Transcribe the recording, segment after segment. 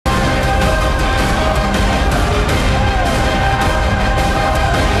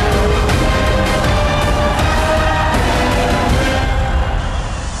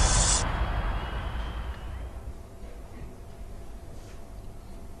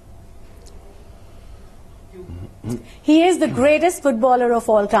He is the greatest footballer of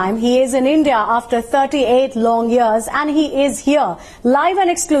all time. He is in India after 38 long years, and he is here, live and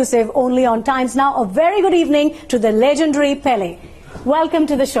exclusive, only on Times Now. A very good evening to the legendary Pele. Welcome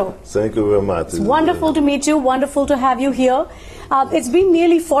to the show. Thank you very much. It's wonderful to meet you, wonderful to have you here. It's been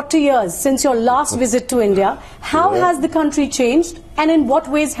nearly 40 years since your last visit to India. How has the country changed, and in what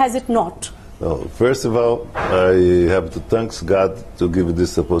ways has it not? First of all, I have to thank God to give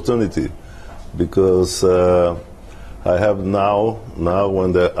this opportunity, because I have now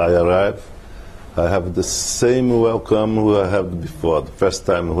when I arrive, I have the same welcome who I had before, the first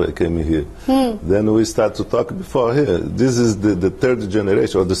time when I came here. Then we start to talk before here. This is the third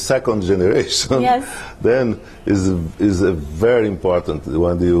generation, or the second generation. Yes. Then is a very important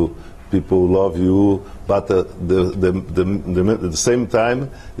when people love you, but at the same time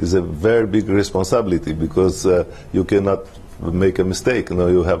is a very big responsibility, because you cannot make a mistake.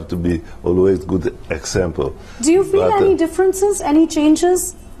 You have to be always good example. Do you feel any differences, any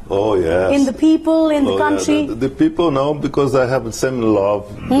changes? Oh yes. In the people, in the country? Yeah. The people know, because I have the same love.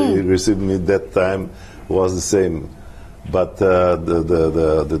 They received me that time was the same. But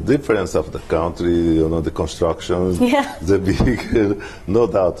the difference of the country, the construction, the big, no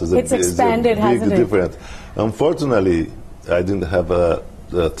doubt, it's expanded, big hasn't it? difference. Unfortunately, I didn't have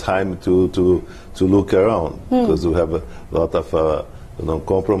the time to look around, because we have a lot of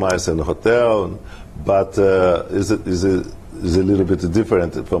compromise in the hotel. But is a little bit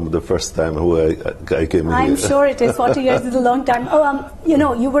different from the first time I came here. I'm sure it is. 40 years is a long time.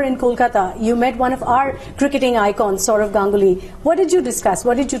 You were in Kolkata. You met one of our cricketing icons, Sourav Ganguly. What did you discuss?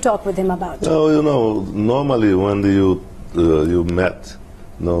 What did you talk with him about? Normally when you met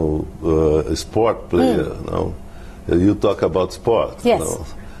a sport player, you talk about sport. Yes.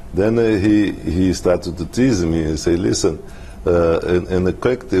 Then he started to tease me and say, listen, in the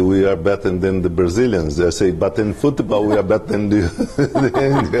cricket we are better than the Brazilians. I say, but in football we are better than the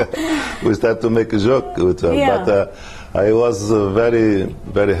India. We start to make a joke with her. Yeah. But I was very,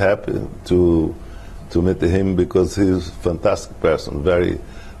 very happy to meet him, because he's a fantastic person, very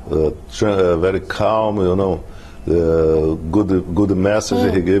calm, good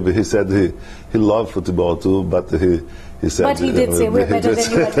message he gave. He said he loved football too, but he said, but he did say we're better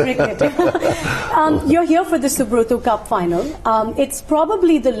than you at cricket. You're here for the Subrata Cup final. It's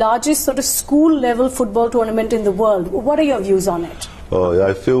probably the largest sort of school-level football tournament in the world. What are your views on it?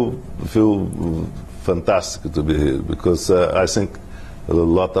 I feel fantastic to be here, because I think a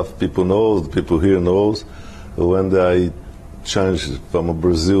lot of people here knows, when I changed from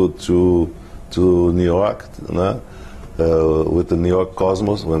Brazil to New York, with the New York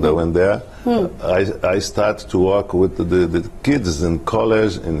Cosmos, when I went there, I started to work with the kids in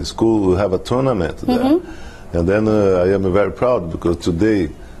college, in school. We have a tournament there. And then I am very proud, because today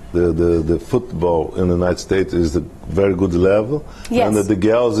the football in the United States is a very good level. Yes. And the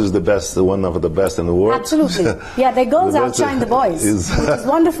girls is the best, one of the best in the world. Absolutely. Yeah, the girls outshine the boys, which is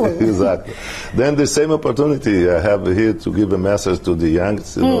wonderful. Exactly. Then the same opportunity I have here to give a message to the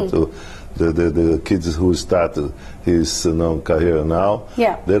youngs, to the kids who started his career now.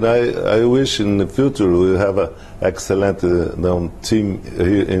 Yeah. Then I wish in the future we have an excellent team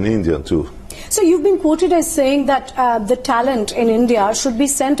here in India too. So you've been quoted as saying that the talent in India should be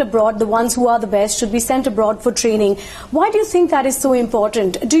sent abroad, the ones who are the best should be sent abroad for training. Why do you think that is so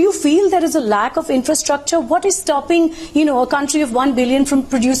important? Do you feel there is a lack of infrastructure? What is stopping, a country of 1 billion from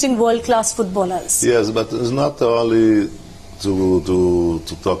producing world-class footballers? Yes, but it's not only to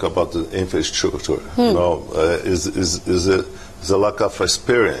talk about the infrastructure. It's a lack of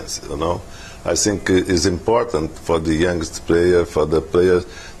experience. I think it's important for the youngest player, for the players,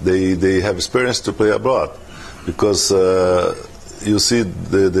 they have experience to play abroad, because you see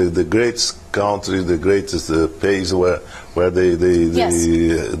the greatest country, the greatest pays where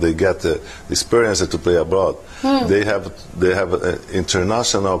they get experience to play abroad. They have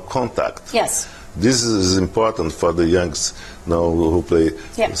international contact. Yes. This is important for the youngs who play.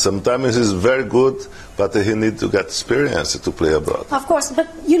 Yeah. Sometimes he's very good, but he needs to get experience to play abroad. Of course, but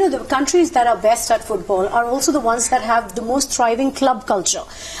the countries that are best at football are also the ones that have the most thriving club culture.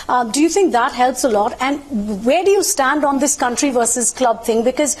 Do you think that helps a lot? And where do you stand on this country versus club thing?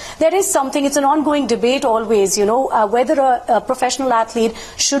 Because there is something, it's an ongoing debate always, whether a professional athlete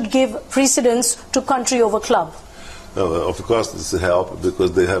should give precedence to country over club. Of course, this helps,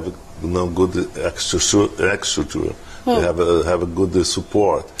 because they have good extrastructure. They have a good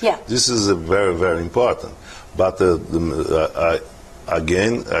support. Yeah. This is very, very important. But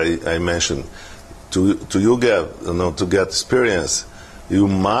I mentioned to get experience, you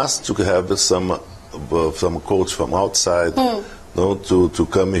must have some coach from outside no, to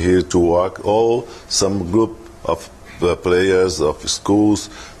come here to work, or some group of players of schools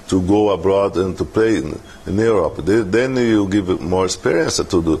to go abroad and to play in Europe. Then you give more experience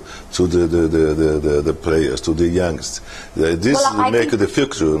to the players, to the youngsters. This make the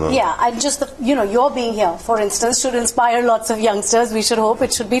future. You know? Yeah, and just your being here, for instance, should inspire lots of youngsters. We should hope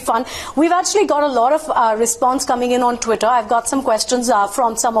it should be fun. We've actually got a lot of response coming in on Twitter. I've got some questions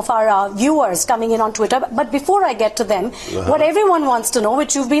from some of our viewers coming in on Twitter. But before I get to them, what everyone wants to know,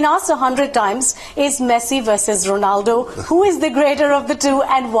 which you've been asked 100 times, is Messi versus Ronaldo. Who is the greater of the two,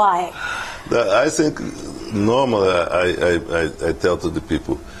 and why? I think normally I tell to the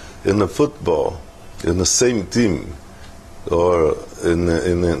people, in the football, in the same team, or in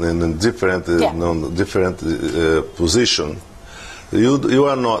a different different position, you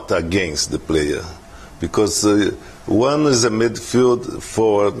are not against the player, because one is a midfield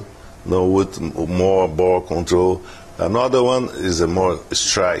forward, with more ball control. Another one is a more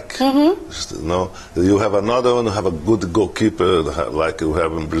strike. You have another one who have a good goalkeeper, like you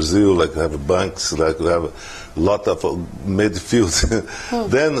have in Brazil, like you have Banks, like you have a lot of midfield.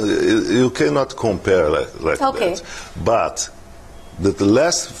 Then you cannot compare like that. But the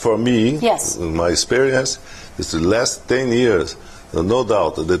last, for me, in my experience, is the last 10 years, no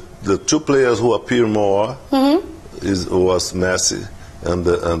doubt, that the two players who appear more was Messi and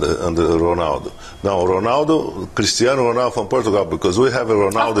Ronaldo. Now, Cristiano Ronaldo from Portugal, because we have a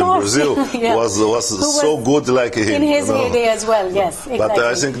Ronaldo in Brazil, was so good like him. In his heyday as well, yes, exactly. But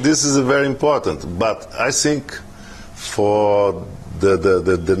I think this is very important. But I think for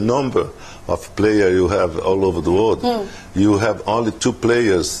the number of players you have all over the world, you have only two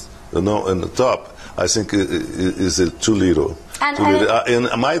players, in the top. I think it is too little. In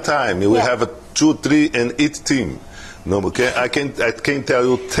my time, we have 2, 3 in each team. No, I can tell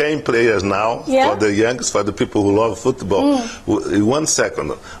you 10 players now for the youngest, for the people who love football. In 1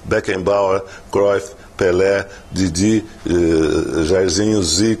 second, Beckenbauer, Cruyff, Pele, Didi, Jairzinho,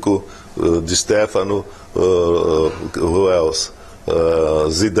 Zico, Di Stefano, who else?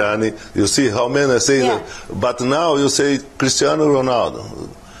 Zidane. You see how many I say, but now you say Cristiano Ronaldo.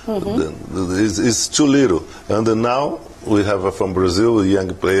 It's too little. And now we have from Brazil a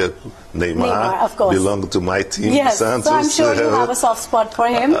young player, Neymar, of course, belong to my team. Yes, Santos. So I'm sure you have a soft spot for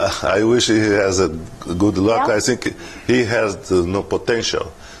him. I wish he has a good luck. I think he has no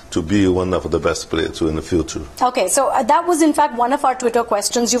potential to be one of the best players in the future. Okay, so that was in fact one of our Twitter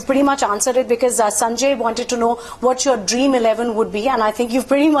questions. You've pretty much answered it, because Sanjay wanted to know what your dream 11 would be, and I think you've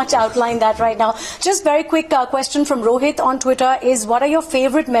pretty much outlined that right now. Just very quick question from Rohit on Twitter is, what are your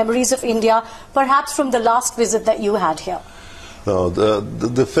favorite memories of India, perhaps from the last visit that you had here? No,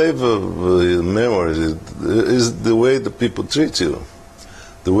 the favorite memory is the way the people treat you,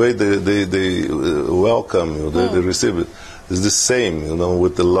 the way they welcome you, they receive it. It's the same,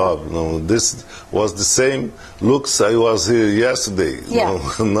 with the love. This was the same looks I was here yesterday,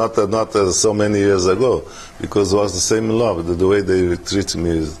 not so many years ago, because it was the same love. The way they treat me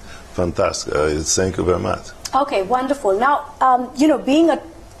is fantastic. Thank you very much. Okay, wonderful. Now, being a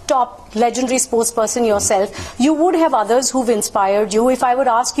top legendary sports person yourself, you would have others who've inspired you. If I would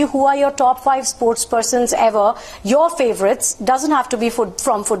ask you, who are your top 5 sports persons ever, your favorites, doesn't have to be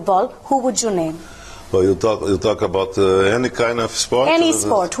from football, who would you name? Well, you talk about any kind of sport? Any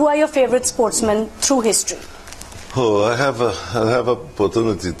sport. Who are your favorite sportsmen through history? Oh, I have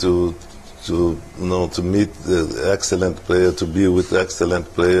opportunity to meet excellent players, to be with excellent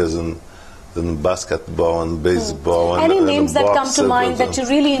players in basketball and baseball. Any and names that come to mind that you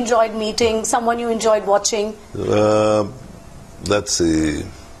really enjoyed meeting, someone you enjoyed watching? Let's see.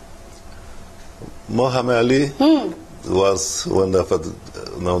 Muhammad Ali was one of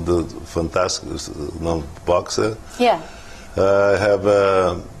the fantastic boxer. Yeah. I have,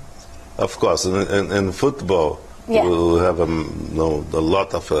 of course, in football, we have a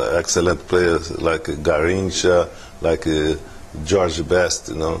lot of excellent players like Garrincha, like George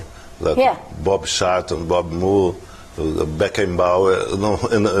Best, like Bob Charlton, Bob Moore, Beckenbauer,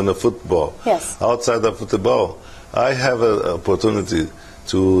 in the football. Yes. Outside of football, I have an opportunity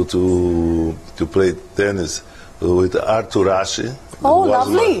to play tennis with Arthur Ashe. Oh,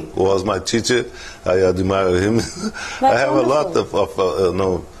 lovely. Was my teacher. I admire him. I have wonderful. A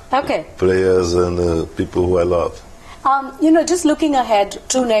lot of players and people who I love. Just looking ahead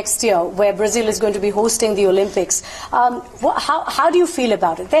to next year, where Brazil is going to be hosting the Olympics, how do you feel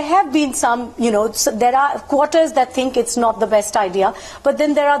about it? There have been some, there are quarters that think it's not the best idea, but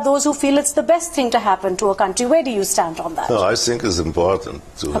then there are those who feel it's the best thing to happen to a country. Where do you stand on that? No, I think it's important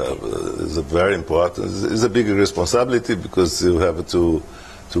to have. It's very important. It's a big responsibility, because you have to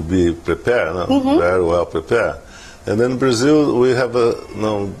be prepared, very well prepared. And then Brazil, we have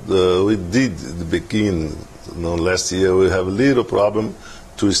we did begin. Last year we have a little problem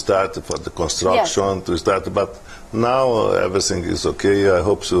to start for the construction, yes. to start, but now everything is okay. I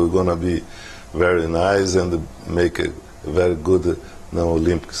hope so. We're gonna be very nice and make a very good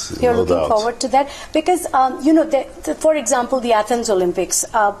Olympics. You're no looking doubt. forward to that because for example, the Athens Olympics.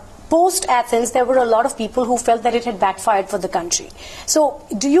 Post-Athens, there were a lot of people who felt that it had backfired for the country. So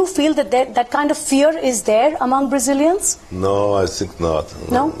do you feel that that kind of fear is there among Brazilians? No, I think not.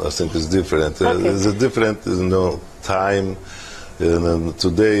 No? I think it's different. Okay. It's a different time.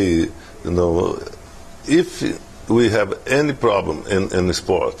 Today, if we have any problem in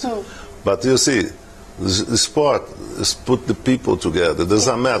sport, but you see, the sport is put the people together. It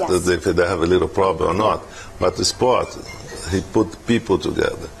doesn't matter yes. if they have a little problem or not, but the sport, he put people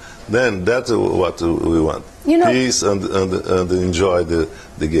together. Then that's what we want. Peace and enjoy the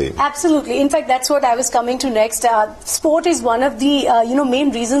game. Absolutely. In fact, that's what I was coming to next. Sport is one of the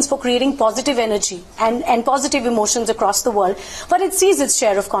main reasons for creating positive energy and positive emotions across the world. But it sees its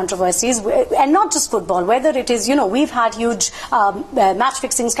share of controversies, and not just football. Whether it is, we've had huge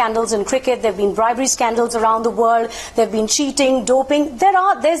match-fixing scandals in cricket. There have been bribery scandals around the world. There have been cheating, doping.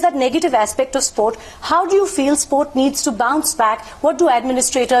 There's that negative aspect of sport. How do you feel sport needs to bounce back? What do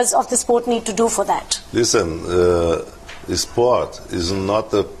administrators of the sport need to do for that? Listen. Sport is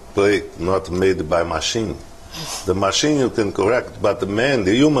not a play, not made by machine. The machine you can correct, but the man,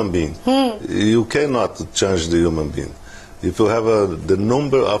 the human being, you cannot change the human being. If you have the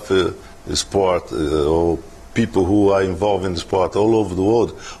number of sport or people who are involved in sport all over the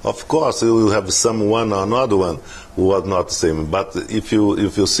world, of course you will have someone or another one who are not the same. But if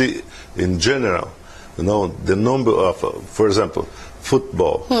you see in general, the number of, for example,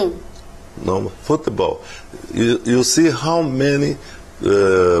 football. Football. You see how many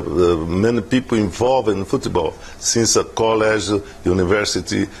people involved in football since a college,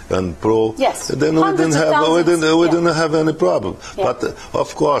 university, and pro. Yes. Then we didn't have any problem. Yeah. But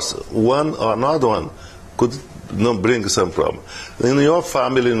of course, one or another one could bring some problem. In your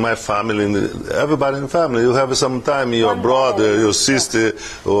family, in my family, in everybody in the family, you have some time your brother, your sister,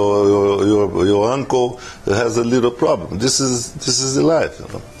 or your uncle has a little problem. This is the life.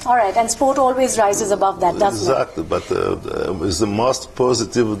 All right, and sport always rises above that, doesn't it? Exactly, but it's the most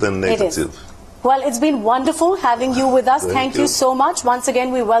positive than negative. Well, it's been wonderful having you with us. Thank you so much. Once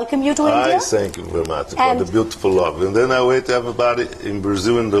again, we welcome you to India. Thank you very much for the beautiful love. And then I wait everybody in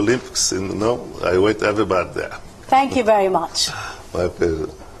Brazil in the Olympics. I wait everybody there. Thank you very much. My pleasure.